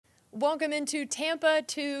Welcome into Tampa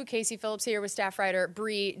to Casey Phillips here with staff writer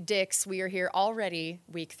Bree Dix. We are here already,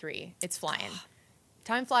 week 3. It's flying.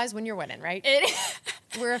 Time flies when you're winning, right?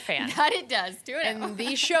 We're a fan. That it does. Do it. And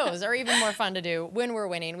these shows are even more fun to do when we're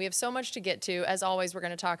winning. We have so much to get to. As always, we're going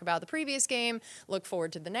to talk about the previous game, look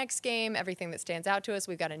forward to the next game, everything that stands out to us.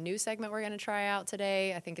 We've got a new segment we're going to try out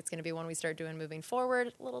today. I think it's going to be one we start doing moving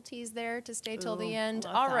forward. A little tease there to stay till the end.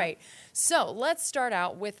 All right. So let's start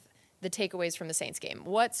out with the takeaways from the Saints game.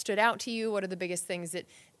 What stood out to you? What are the biggest things that,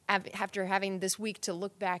 after having this week to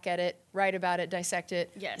look back at it, write about it, dissect it,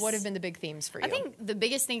 what have been the big themes for you? I think the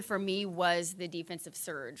biggest thing for me was the defensive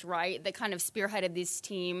surge, right? That kind of spearheaded this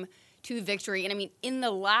team to victory. And I mean, in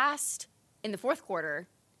the fourth quarter,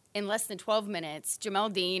 in less than 12 minutes,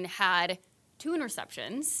 Jamel Dean had 2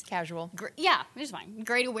 interceptions. Casual. Yeah, it was fine.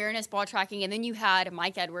 Great awareness, ball tracking. And then you had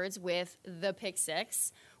Mike Edwards with the pick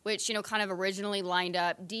 6, which, kind of originally lined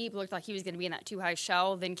up deep, looked like he was going to be in that too-high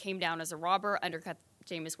shell, then came down as a robber, undercut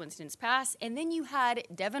Jameis Winston's pass. And then you had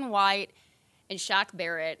Devin White and Shaq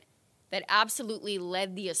Barrett that absolutely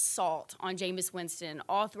led the assault on Jameis Winston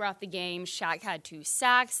all throughout the game. Shaq had 2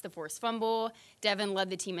 sacks, the forced fumble. Devin led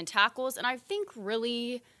the team in tackles. And I think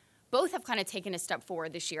really both have kind of taken a step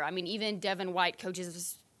forward this year. I mean, even Devin White, coaches have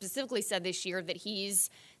specifically said this year that he's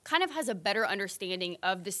kind of has a better understanding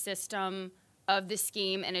of the system, of the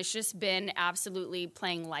scheme, and it's just been absolutely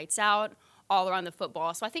playing lights out all around the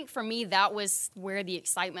football. So I think for me, that was where the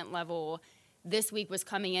excitement level this week was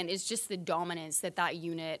coming in, is just the dominance that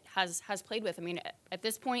unit has played with. I mean, at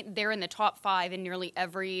this point, they're in the top 5 in nearly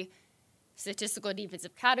every statistical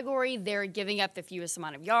defensive category. They're giving up the fewest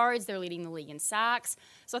amount of yards. They're leading the league in sacks.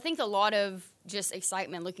 So I think a lot of just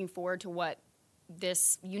excitement looking forward to what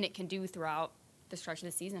this unit can do throughout the stretch of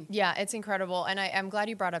the season. Yeah, it's incredible. And I'm glad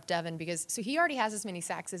you brought up Devin, because he already has as many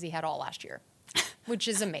sacks as he had all last year, which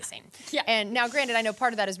is amazing. Yeah. And now, granted, I know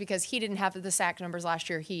part of that is because he didn't have the sack numbers last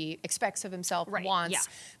year he expects of himself, wants.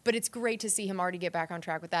 Yeah. But it's great to see him already get back on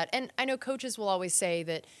track with that. And I know coaches will always say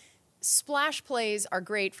that splash plays are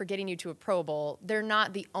great for getting you to a Pro Bowl. They're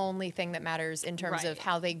not the only thing that matters in terms of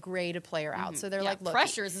how they grade a player out. So they're like, look,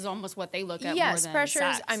 pressures is almost what they look at more than pressures.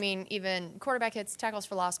 Sacks. I mean, even quarterback hits, tackles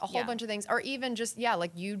for loss, a whole bunch of things, or even just like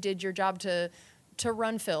you did your job to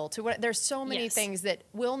run fill, to what. There's so many things that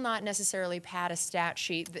will not necessarily pad a stat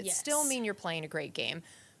sheet that still mean you're playing a great game.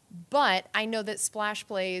 But I know that splash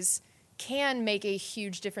plays can make a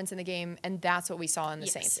huge difference in the game, and that's what we saw in the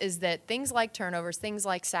Saints, is that things like turnovers, things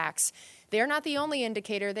like sacks, they're not the only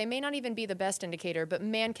indicator. They may not even be the best indicator, but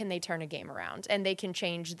man, can they turn a game around, and they can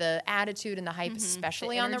change the attitude and the hype,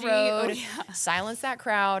 especially on the road, silence that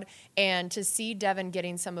crowd, and to see Devin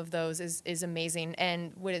getting some of those is amazing.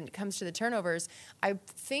 And when it comes to the turnovers, I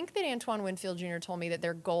think that Antoine Winfield Jr. told me that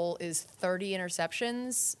their goal is 30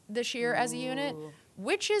 interceptions this year as a unit,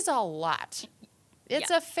 which is a lot. It's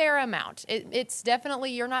a fair amount. It's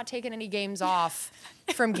definitely, you're not taking any games off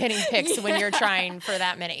from getting picks when you're trying for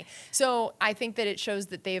that many. So I think that it shows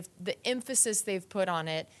that the emphasis they've put on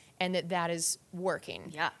it, and that is working.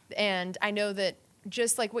 Yeah. And I know that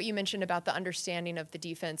just like what you mentioned about the understanding of the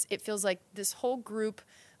defense, it feels like this whole group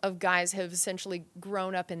of guys have essentially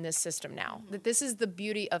grown up in this system now. That this is the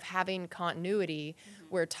beauty of having continuity,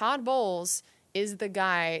 where Todd Bowles is the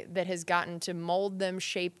guy that has gotten to mold them,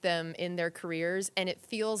 shape them in their careers, and it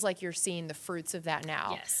feels like you're seeing the fruits of that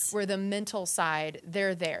now. Yes. Where the mental side,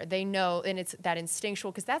 they're there. They know, and it's that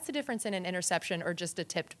instinctual, because that's the difference in an interception or just a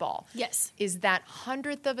tipped ball. Yes. Is that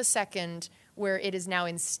 100th of a second where it is now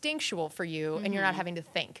instinctual for you, and you're not having to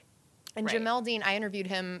think. And Jamel Dean, I interviewed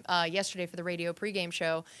him yesterday for the radio pregame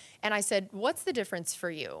show, and I said, what's the difference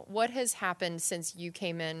for you? What has happened since you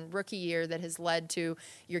came in rookie year that has led to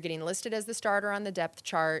you're getting listed as the starter on the depth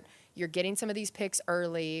chart, you're getting some of these picks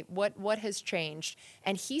early? What has changed?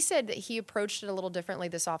 And he said that he approached it a little differently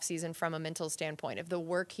this offseason from a mental standpoint of the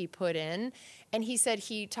work he put in. And he said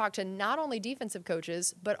he talked to not only defensive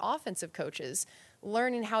coaches, but offensive coaches,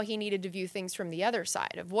 learning how he needed to view things from the other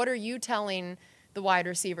side of what are you telling the wide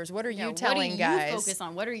receivers? What are you telling guys? What do you focus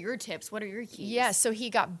on? What are your tips? What are your keys? Yeah, so he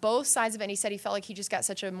got both sides of it, and he said he felt like he just got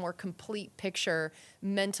such a more complete picture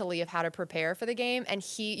mentally of how to prepare for the game, and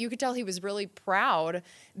you could tell he was really proud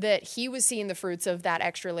that he was seeing the fruits of that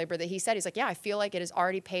extra labor that he said. He's like, yeah, I feel like it has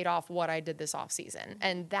already paid off what I did this offseason,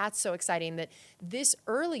 and that's so exciting that this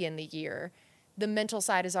early in the year, the mental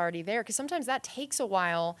side is already there, because sometimes that takes a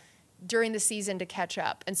while during the season to catch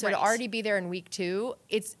up. And so to already be there in week 2,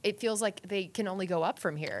 it feels like they can only go up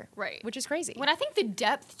from here. Right. Which is crazy. When I think the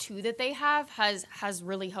depth, too, that they have has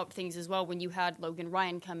really helped things as well. When you had Logan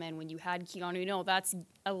Ryan come in, when you had Keanu, that's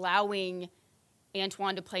allowing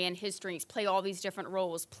Antoine to play in his strengths, play all these different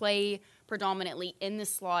roles, play predominantly in the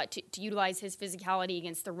slot to utilize his physicality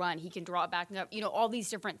against the run. He can draw it back and up, all these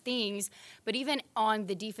different things. But even on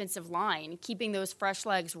the defensive line, keeping those fresh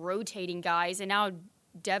legs, rotating guys. And now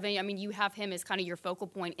Devin, you have him as kind of your focal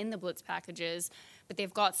point in the blitz packages. But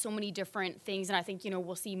they've got so many different things. And I think,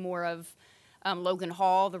 we'll see more of Logan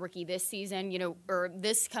Hall, the rookie this season, or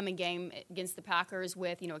this coming game against the Packers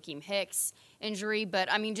with, Akeem Hicks injury. But,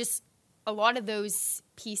 just a lot of those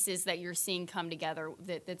pieces that you're seeing come together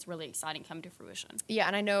that's really exciting come to fruition. Yeah,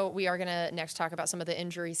 and I know we are going to next talk about some of the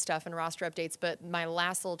injury stuff and roster updates, but my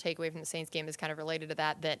last little takeaway from the Saints game is kind of related to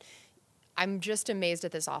that I'm just amazed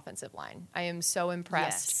at this offensive line. I am so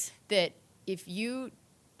impressed that if you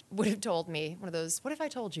would have told me one of those, what if I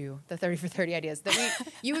told you the 30 for 30 ideas,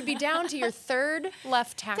 that you would be down to your third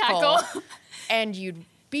left tackle. And you'd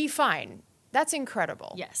be fine. That's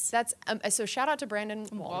incredible. Yes. That's so shout out to Brandon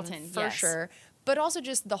Walton for sure. But also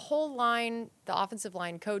just the whole line, the offensive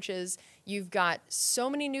line coaches. You've got so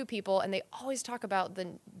many new people, and they always talk about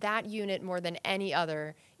that unit more than any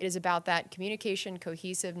other. It is about that communication,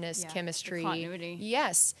 cohesiveness, chemistry. Continuity.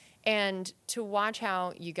 Yes. And to watch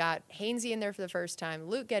how you got Hainsey in there for the first time,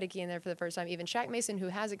 Luke Gedeke in there for the first time, even Shaq Mason, who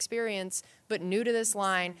has experience but new to this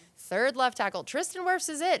line, third left tackle. Tristan Wirfs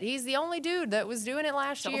is it. He's the only dude that was doing it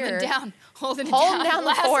last year. Holding down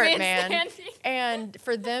the fort, man. Standing. And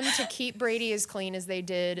for them to keep Brady as clean as they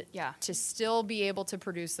did, to still be able to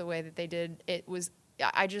produce the way that they did,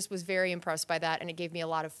 I just was very impressed by that, and it gave me a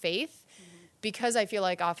lot of faith. Because I feel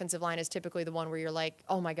like offensive line is typically the one where you're like,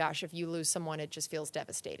 oh my gosh, if you lose someone, it just feels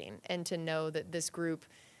devastating. And to know that this group,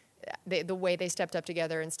 the way they stepped up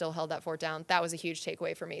together and still held that fort down, that was a huge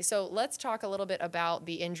takeaway for me. So let's talk a little bit about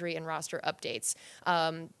the injury and roster updates.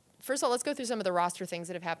 First of all, let's go through some of the roster things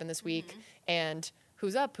that have happened this week and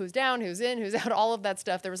who's up, who's down, who's in, who's out, all of that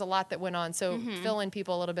stuff. There was a lot that went on. So fill in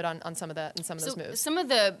people a little bit on some of that and some of those moves. Some of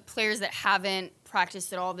the players that haven't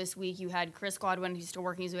practiced at all this week, you had Chris Godwin, who's still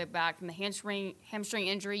working his way back from the hamstring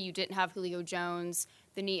injury. You didn't have Julio Jones,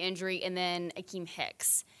 the knee injury, and then Akeem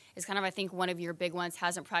Hicks is kind of, I think, one of your big ones,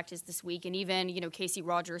 hasn't practiced this week. And even, Casey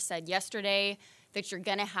Rogers said yesterday that you're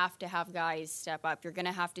going to have guys step up. You're going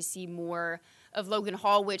to have to see more of Logan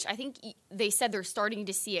Hall, which I think they said they're starting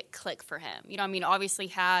to see it click for him. Obviously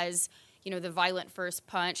has, the violent first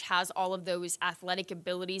punch, has all of those athletic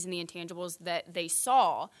abilities and the intangibles that they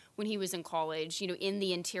saw when he was in college, in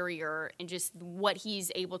the interior, and just what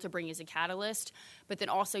he's able to bring as a catalyst. But then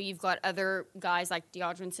also you've got other guys like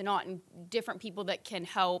DeAndre Senat and different people that can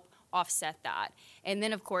help offset that. And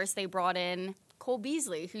then, of course, they brought in Cole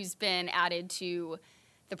Beasley, who's been added to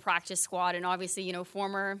the practice squad, and obviously,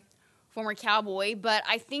 former Cowboy. But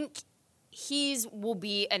I think will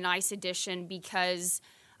be a nice addition because,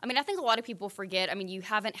 I think a lot of people forget, you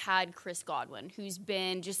haven't had Chris Godwin, who's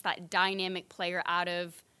been just that dynamic player out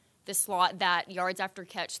of the slot, that yards after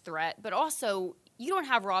catch threat. But also, you don't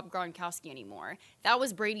have Rob Gronkowski anymore. That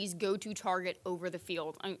was Brady's go-to target over the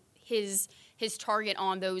field. His target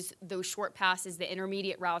on those short passes, the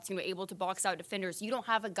intermediate routes, able to box out defenders. You don't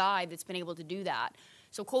have a guy that's been able to do that.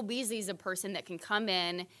 So Cole Beasley is a person that can come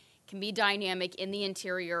in, can be dynamic in the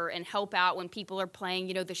interior and help out when people are playing,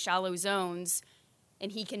 the shallow zones,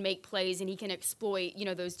 and he can make plays and he can exploit,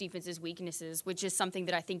 those defenses' weaknesses, which is something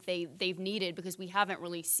that I think they've needed because we haven't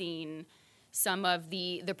really seen some of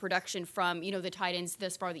the production from, the tight ends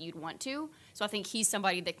this far that you'd want to. So I think he's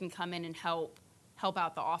somebody that can come in and help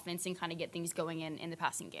out the offense and kind of get things going in the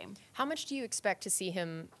passing game. How much do you expect to see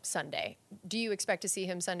him Sunday? Do you expect to see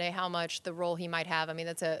him Sunday? How much, the role he might have?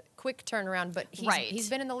 That's a quick turnaround, but he's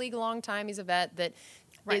been in the league a long time. He's a vet that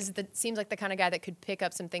seems like the kind of guy that could pick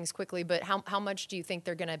up some things quickly, but how much do you think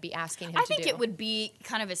they're going to be asking him to do? I think it would be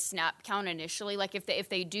kind of a snap count initially. Like if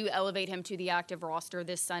they do elevate him to the active roster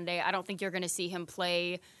this Sunday, I don't think you're going to see him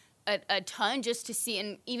play a ton just to see.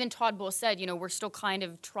 And even Todd Bowles said, we're still kind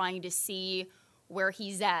of trying to see where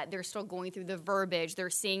he's at. They're still going through the verbiage. They're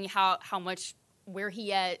seeing how much where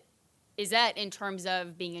he is at in terms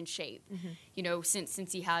of being in shape.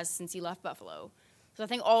 Since he left Buffalo. So I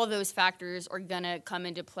think all of those factors are gonna come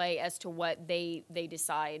into play as to what they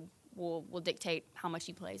decide will dictate how much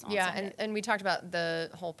he plays on Sunday. and we talked about the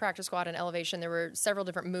whole practice squad and elevation. There were several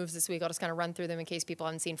different moves this week. I'll just kind of run through them in case people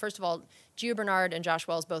haven't seen. First of all, Gio Bernard and Josh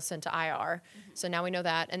Wells both sent to IR. So now we know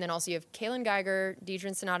that. And then also you have Kalen Geiger,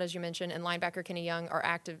 Deidre Senat, as you mentioned, and linebacker Kenny Young are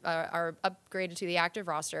upgraded to the active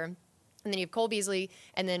roster. And then you have Cole Beasley,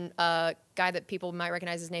 and then a guy that people might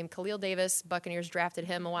recognize his name, Khalil Davis. Buccaneers drafted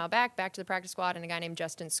him a while back to the practice squad, and a guy named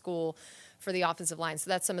Justin School for the offensive line.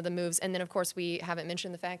 So that's some of the moves. And then, of course, we haven't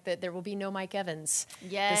mentioned the fact that there will be no Mike Evans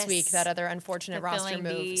this week, that other unfortunate roster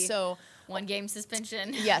move. So 1-game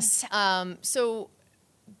suspension. Yes. So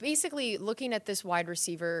basically, looking at this wide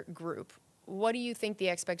receiver group, what do you think the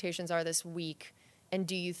expectations are this week? And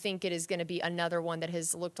do you think it is going to be another one that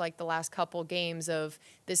has looked like the last couple games of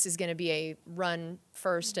this is going to be a run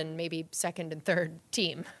first and maybe second and third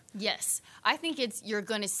team? Yes. I think you're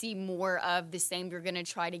going to see more of the same. You're going to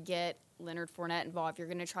try to get Leonard Fournette involved. You're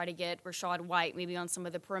going to try to get Rachaad White maybe on some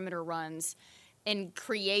of the perimeter runs and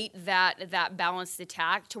create that balanced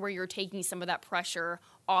attack to where you're taking some of that pressure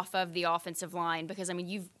off of the offensive line. Because, I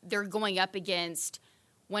mean, they're going up against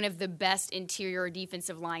one of the best interior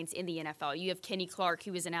defensive lines in the NFL. You have Kenny Clark,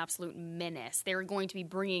 who is an absolute menace. They're going to be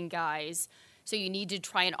bringing guys, so you need to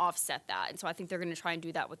try and offset that. And so I think they're going to try and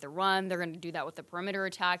do that with the run. They're going to do that with the perimeter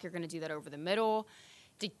attack. You're going to do that over the middle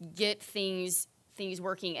to get things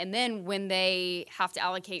working. And then when they have to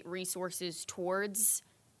allocate resources towards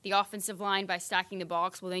the offensive line by stacking the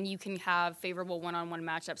box, well, then you can have favorable one-on-one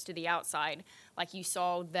matchups to the outside, like you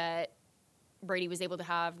saw that Brady was able to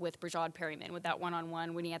have with Brashad Perryman with that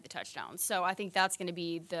one-on-one when he had the touchdown. So I think that's going to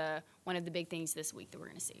be one of the big things this week that we're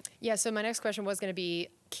going to see. Yeah, so my next question was going to be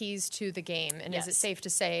keys to the game. And Is it safe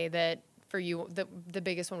to say that for you, the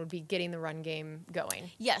biggest one would be getting the run game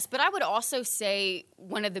going? Yes, but I would also say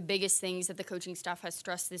one of the biggest things that the coaching staff has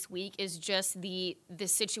stressed this week is just the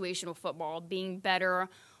situational football, being better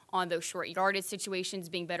on those short yardage situations,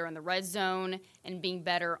 being better in the red zone, and being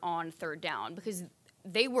better on third down. Because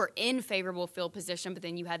they were in favorable field position, but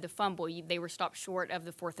then you had the fumble. They were stopped short of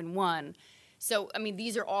the 4th and 1. So, I mean,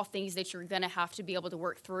 these are all things that you're going to have to be able to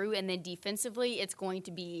work through. And then defensively, it's going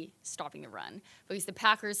to be stopping the run. Because the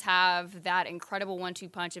Packers have that incredible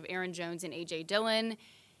 1-2 punch of Aaron Jones and A.J. Dillon.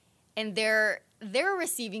 And their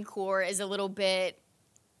receiving core is a little bit,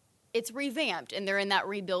 it's revamped. And they're in that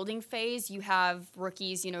rebuilding phase. You have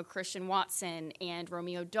rookies, Christian Watson and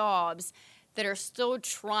Romeo Doubs, that are still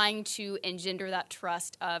trying to engender that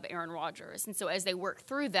trust of Aaron Rodgers. And so as they work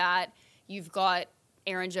through that, you've got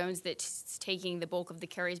Aaron Jones that's taking the bulk of the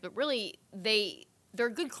carries, but really they're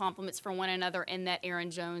good complements for one another in that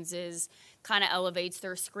Aaron Jones kind of elevates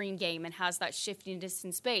their screen game and has that shifting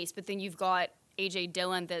distance space. But then you've got A.J.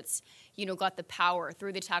 Dillon that's, got the power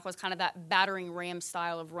through the tackles, kind of that battering ram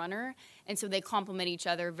style of runner. And so they complement each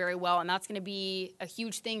other very well. And that's going to be a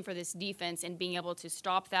huge thing for this defense and being able to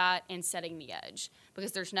stop that and setting the edge.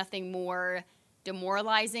 Because there's nothing more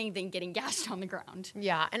demoralizing than getting gashed on the ground.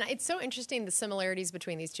 Yeah, and it's so interesting the similarities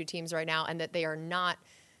between these two teams right now and that they are not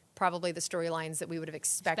probably the storylines that we would have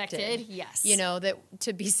expected. Yes. That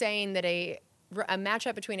to be saying that a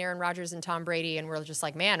matchup between Aaron Rodgers and Tom Brady, and we're just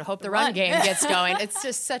like, man, hope the run game gets going. It's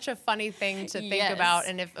just such a funny thing to think about.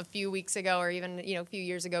 And if a few weeks ago or even, a few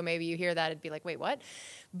years ago, maybe you hear that, it'd be like, wait, what?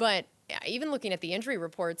 But even looking at the injury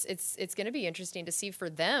reports, it's going to be interesting to see for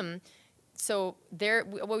them. So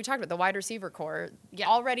what we talked about, the wide receiver core,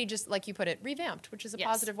 already just like you put it, revamped, which is a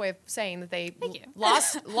positive way of saying that they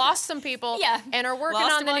lost some people and are working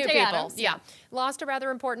on the new people. Adams. Yeah, lost a rather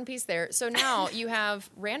important piece there. So now you have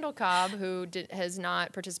Randall Cobb, who has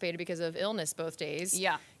not participated because of illness both days.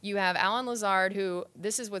 Yeah. You have Alan Lazard, who,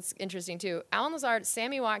 this is what's interesting too. Alan Lazard,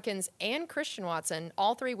 Sammy Watkins, and Christian Watson,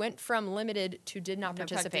 all three went from limited to did not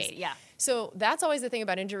participate. Yeah. So that's always the thing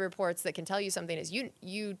about injury reports that can tell you something is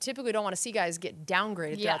you typically don't want to see guys get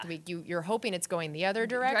downgraded throughout the week. You're hoping it's going the other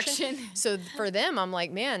direction. So for them, I'm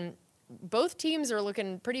like, man, both teams are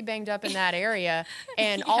looking pretty banged up in that area.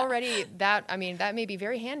 And already that may be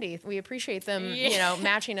very handy. We appreciate them,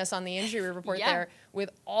 matching us on the injury report there with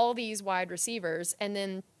all these wide receivers. And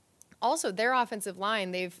then also their offensive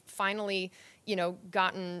line, they've finally,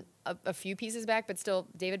 gotten a few pieces back, but still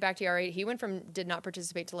David Bakhtiari, he went from did not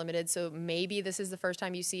participate to limited. So maybe this is the first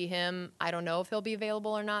time you see him. I don't know if he'll be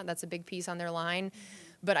available or not. That's a big piece on their line.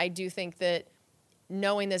 Mm-hmm. But I do think that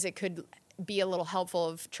knowing this, it could be a little helpful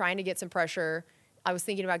of trying to get some pressure. I was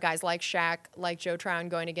thinking about guys like Shaq, like Joe Tryon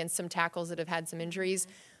going against some tackles that have had some injuries.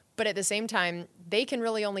 Mm-hmm. But at the same time, they can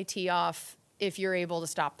really only tee off if you're able to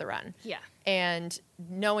stop the run. Yeah. And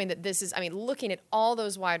knowing that this is, looking at all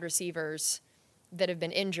those wide receivers that have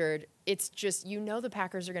been injured, it's just, the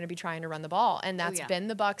Packers are going to be trying to run the ball. And that's been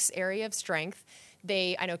the Bucs' area of strength.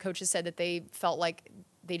 I know coaches said that they felt like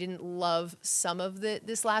they didn't love some of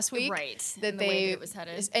this last week. Right. That the way that it was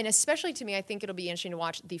headed. And especially to me, I think it'll be interesting to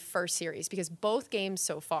watch the first series because both games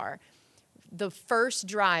so far, the first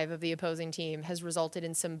drive of the opposing team has resulted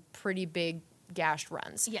in some pretty big gashed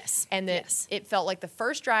runs. Yes. And that it felt like the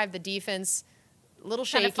first drive, the defense, a little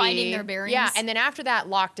shaky. Kind of finding their bearings. Yeah, and then after that,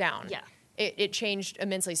 lockdown. Yeah. It changed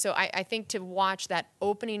immensely. So I think to watch that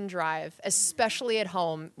opening drive, especially at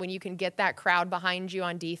home, when you can get that crowd behind you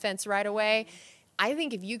on defense right away, I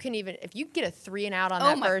think if you get a 3 and out on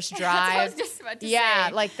that first drive, that's what I was just about to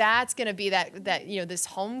say. like that's going to be that this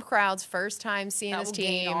home crowd's first time seeing this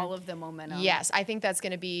team. Gain all of the momentum. Yes, I think that's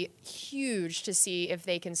going to be huge to see if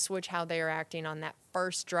they can switch how they are acting on that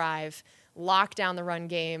first drive, lock down the run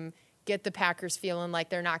game, get the Packers feeling like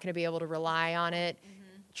they're not going to be able to rely on it.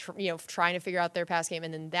 Trying to figure out their pass game,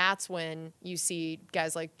 and then that's when you see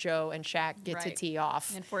guys like Joe and Shaq get to tee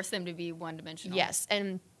off and force them to be one-dimensional. Yes,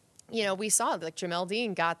 and we saw like Jamel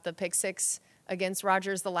Dean got the pick 6 against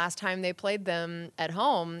Rodgers the last time they played them at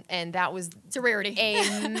home, and it's a rarity,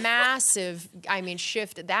 a massive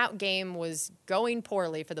shift. That game was going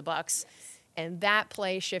poorly for the Bucs, and that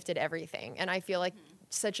play shifted everything. And I feel like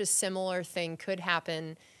such a similar thing could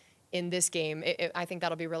happen in this game. I think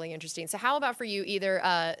that'll be really interesting. So how about for you,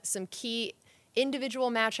 either some key individual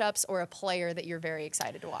matchups or a player that you're very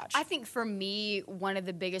excited to watch? I think for me, one of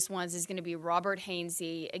the biggest ones is going to be Robert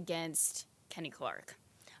Hainsey against Kenny Clark.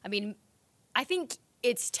 I think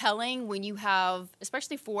it's telling when you have,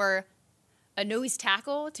 especially for a nose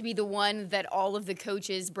tackle, to be the one that all of the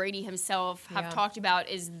coaches, Brady himself, have talked about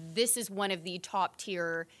this is one of the top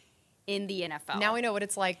tier in the NFL. Now we know what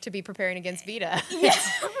it's like to be preparing against Vita. Yeah,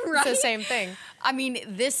 right? It's the same thing.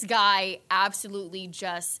 This guy absolutely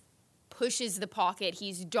just pushes the pocket.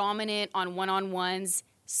 He's dominant on one-on-ones,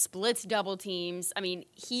 splits double teams.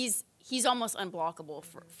 He's almost unblockable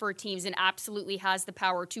for teams and absolutely has the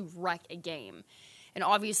power to wreck a game. And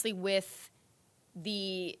obviously with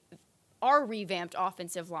our revamped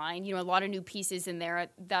offensive line, a lot of new pieces in there,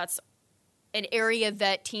 that's an area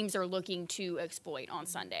that teams are looking to exploit on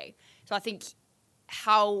Sunday. So I think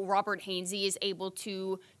how Robert Hainsey is able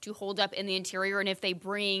to hold up in the interior, and if they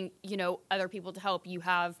bring, other people to help, you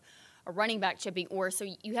have a running back chipping, or so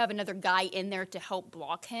you have another guy in there to help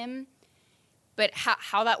block him. But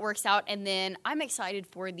how that works out, and then I'm excited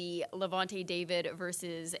for the Levante David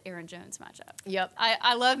versus Aaron Jones matchup. Yep.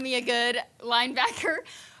 I love me a good linebacker,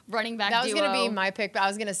 running back duo. That was going to be my pick, but I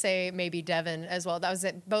was going to say maybe Devin as well. That was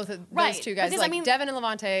it. Both of those two guys, because, Devin and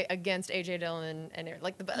Levante against A.J. Dillon and Aaron.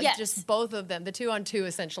 Just both of them, the 2-on-2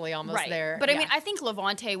 essentially almost there. But I think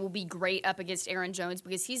Levante will be great up against Aaron Jones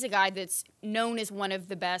because he's a guy that's known as one of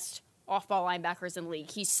the best off-ball linebackers in the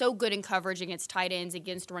league. He's so good in coverage against tight ends,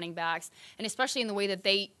 against running backs, and especially in the way that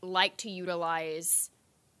they like to utilize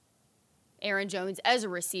Aaron Jones as a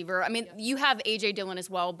receiver. You have A.J. Dillon as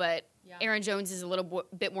well, but Aaron Jones is a little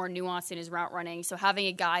bit more nuanced in his route running. So having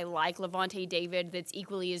a guy like Levante David that's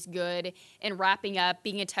equally as good in wrapping up,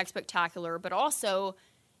 being a textbook tackler, but also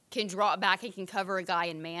can draw it back and can cover a guy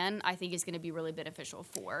in man, I think is going to be really beneficial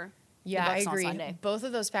for the Bucs I agree. on Sunday. Both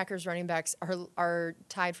of those Packers running backs are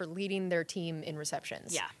tied for leading their team in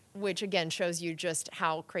receptions. Yeah. Which, again, shows you just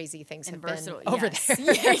how crazy things have been versatile, over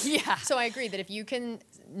there. Yeah. So I agree that if you can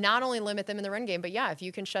not only limit them in the run game, but, if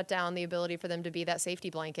you can shut down the ability for them to be that safety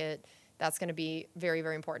blanket, that's going to be very,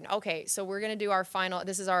 very important. Okay, so we're going to do our final –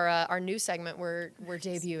 this is our new segment we're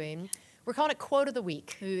debuting. We're calling it Quote of the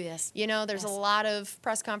Week. Ooh, yes. There's a lot of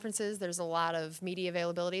press conferences. There's a lot of media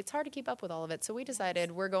availability. It's hard to keep up with all of it. So we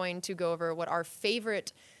decided we're going to go over what our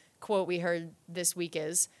favorite quote we heard this week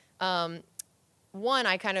is. One,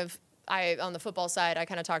 on the football side, I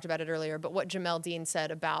kind of talked about it earlier, but what Jamel Dean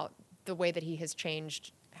said about the way that he has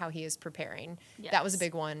changed how he is preparing. Yes. That was a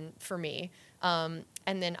big one for me.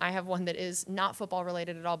 And then I have one that is not football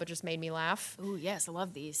related at all, but just made me laugh. Ooh, yes, I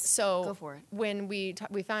love these. So go for it. When we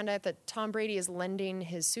found out that Tom Brady is lending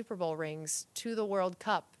his Super Bowl rings to the World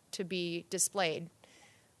Cup to be displayed,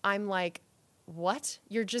 I'm like, what?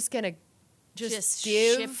 You're just going to just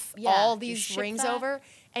give all these rings over?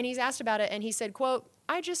 And he's asked about it, and he said, quote,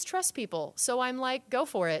 I just trust people. So I'm like, go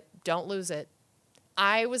for it. Don't lose it.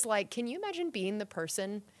 I was like, can you imagine being the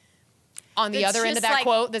person on the other end of that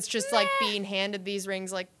quote that's just like being handed these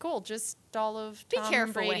rings, like, cool, just all of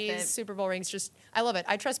Tom Brady's Super Bowl rings. Just, I love it.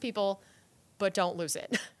 I trust people, but don't lose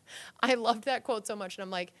it. I loved that quote so much. And I'm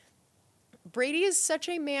like, Brady is such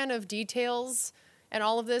a man of details and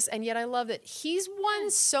all of this. And yet I love that he's won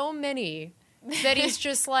so many that he's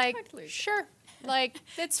just like, sure. Like,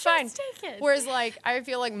 it's fine. Take it. Whereas, like, I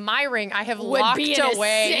feel like my ring, I have locked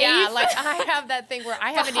away. Yeah, like, I have that thing where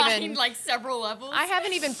I haven't even... like, several levels? I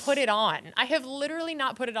haven't even put it on. I have literally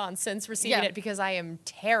not put it on since receiving it because I am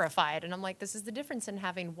terrified. And I'm like, this is the difference in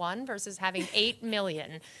having one versus having 8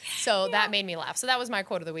 million. So that made me laugh. So that was my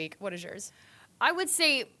quote of the week. What is yours? I would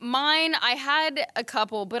say mine, I had a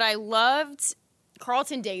couple, but I loved...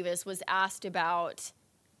 Carlton Davis was asked about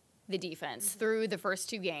the defense through the first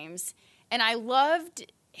 2 games. And I loved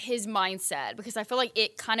his mindset because I feel like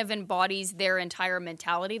it kind of embodies their entire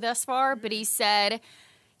mentality thus far. But he said,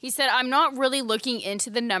 I'm not really looking into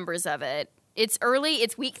the numbers of it. It's early.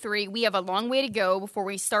 It's week 3. We have a long way to go before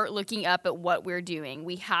we start looking up at what we're doing.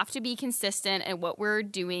 We have to be consistent at what we're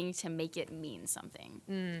doing to make it mean something.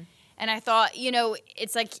 And I thought,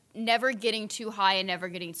 it's like never getting too high and never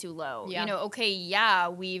getting too low. Yeah.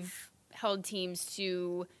 We've held teams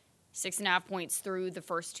to 6.5 points through the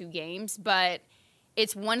first 2 games, but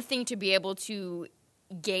it's one thing to be able to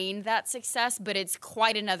gain that success, but it's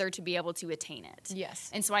quite another to be able to attain it. Yes.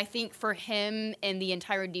 And so I think for him and the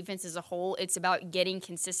entire defense as a whole, it's about getting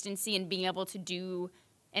consistency and being able to do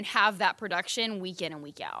and have that production week in and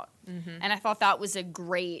week out. And I thought that was a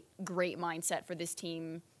great mindset for this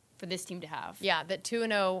team to have. Yeah, that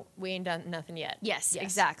 2-0, we ain't done nothing yet. Yes,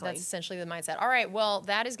 exactly. That's essentially the mindset. All right, well,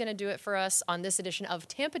 that is going to do it for us on this edition of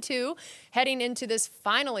Tampa 2, heading into this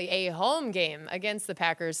finally a home game against the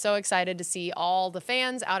Packers. So excited to see all the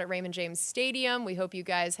fans out at Raymond James Stadium. We hope you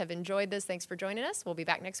guys have enjoyed this. Thanks for joining us. We'll be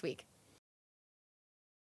back next week.